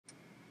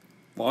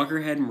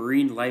Loggerhead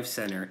Marine Life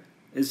Center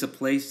is a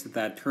place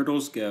that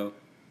turtles go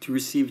to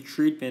receive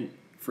treatment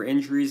for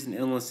injuries and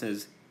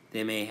illnesses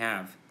they may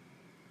have.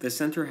 The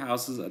center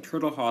houses a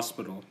turtle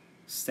hospital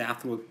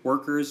staffed with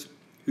workers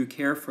who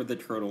care for the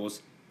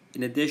turtles,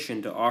 in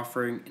addition to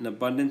offering an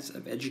abundance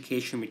of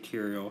education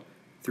material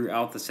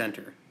throughout the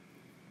center.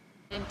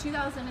 In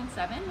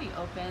 2007, we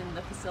opened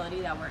the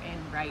facility that we're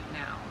in right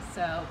now.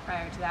 So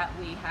prior to that,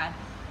 we had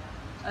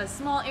a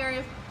small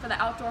area for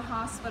the outdoor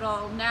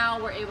hospital.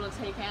 Now we're able to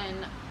take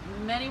in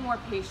many more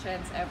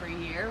patients every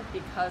year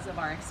because of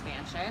our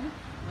expansion.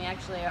 We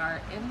actually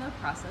are in the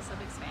process of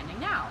expanding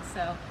now.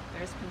 So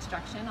there's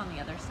construction on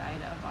the other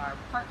side of our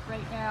park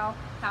right now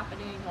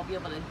happening. We'll be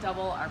able to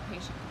double our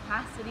patient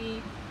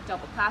capacity,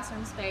 double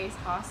classroom space,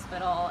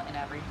 hospital, and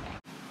everything.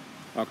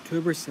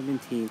 October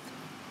 17th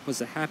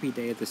was a happy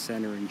day at the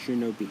center in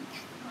Juno Beach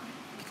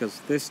because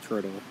this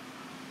turtle,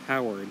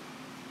 Howard,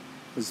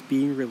 was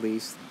being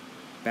released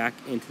back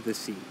into the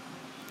sea.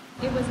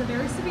 It was a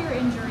very severe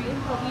injury,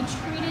 but we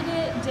treated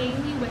it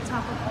daily with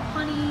topical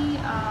honey,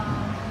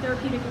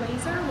 therapeutic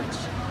laser, which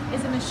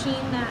is a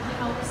machine that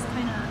helps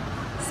kind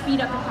of speed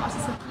up the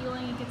process of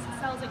healing. It gets the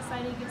cells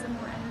excited, gives them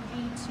more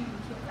energy to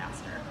heal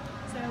faster.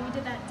 So we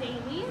did that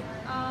daily,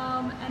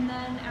 and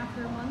then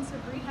after months of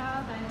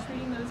rehab and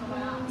treating those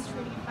wounds,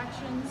 treating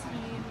infections,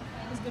 he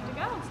was good to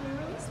go, so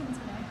we released him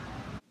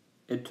today.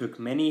 It took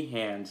many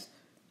hands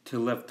to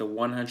lift the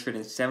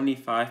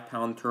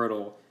 175-pound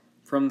turtle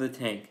from the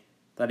tank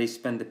that he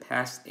spent the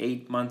past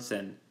 8 months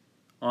in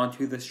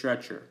onto the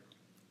stretcher,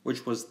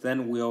 which was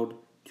then wheeled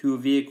to a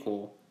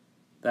vehicle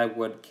that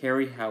would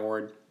carry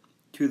Howard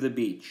to the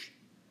beach,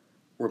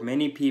 where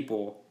many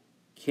people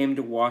came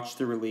to watch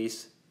the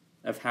release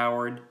of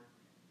Howard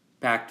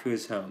back to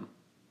his home.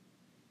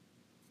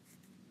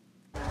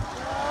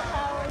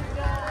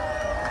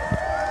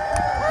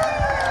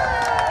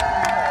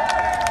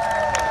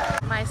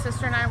 My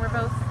sister and I were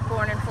both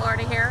born in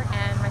Florida here,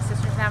 and my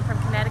sister's down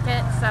from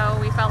Connecticut, so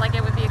we felt like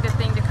it would be a good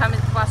thing to come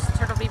and watch the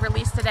turtle be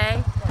released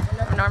today.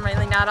 I'm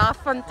normally not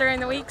off during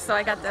the week, so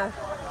I got the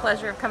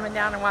pleasure of coming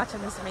down and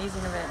watching this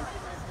amazing event.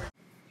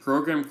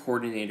 Program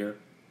Coordinator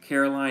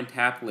Caroline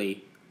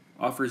Tapley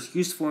offers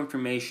useful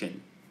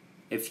information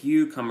if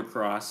you come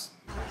across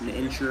an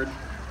injured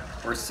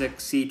or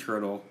sick sea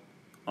turtle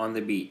on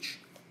the beach.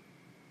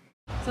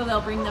 So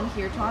they'll bring them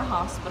here to our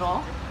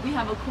hospital. We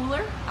have a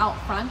cooler out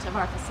front of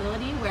our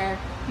facility where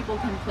people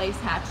can place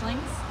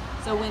hatchlings.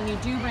 So when you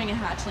do bring a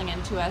hatchling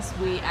into us,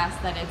 we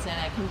ask that it's in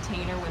a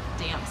container with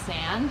damp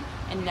sand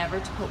and never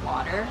to put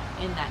water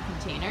in that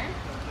container.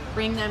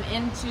 Bring them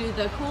into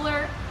the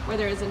cooler where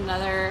there is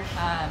another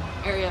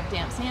area of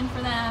damp sand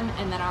for them,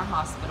 and then our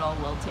hospital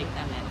will take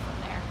them in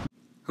from there.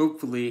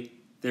 Hopefully,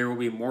 there will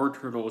be more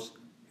turtles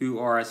who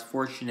are as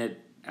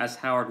fortunate as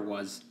Howard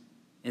was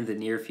in the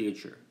near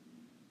future.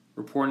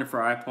 Reporting for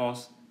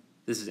iPulse,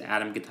 this is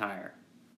Ketyer.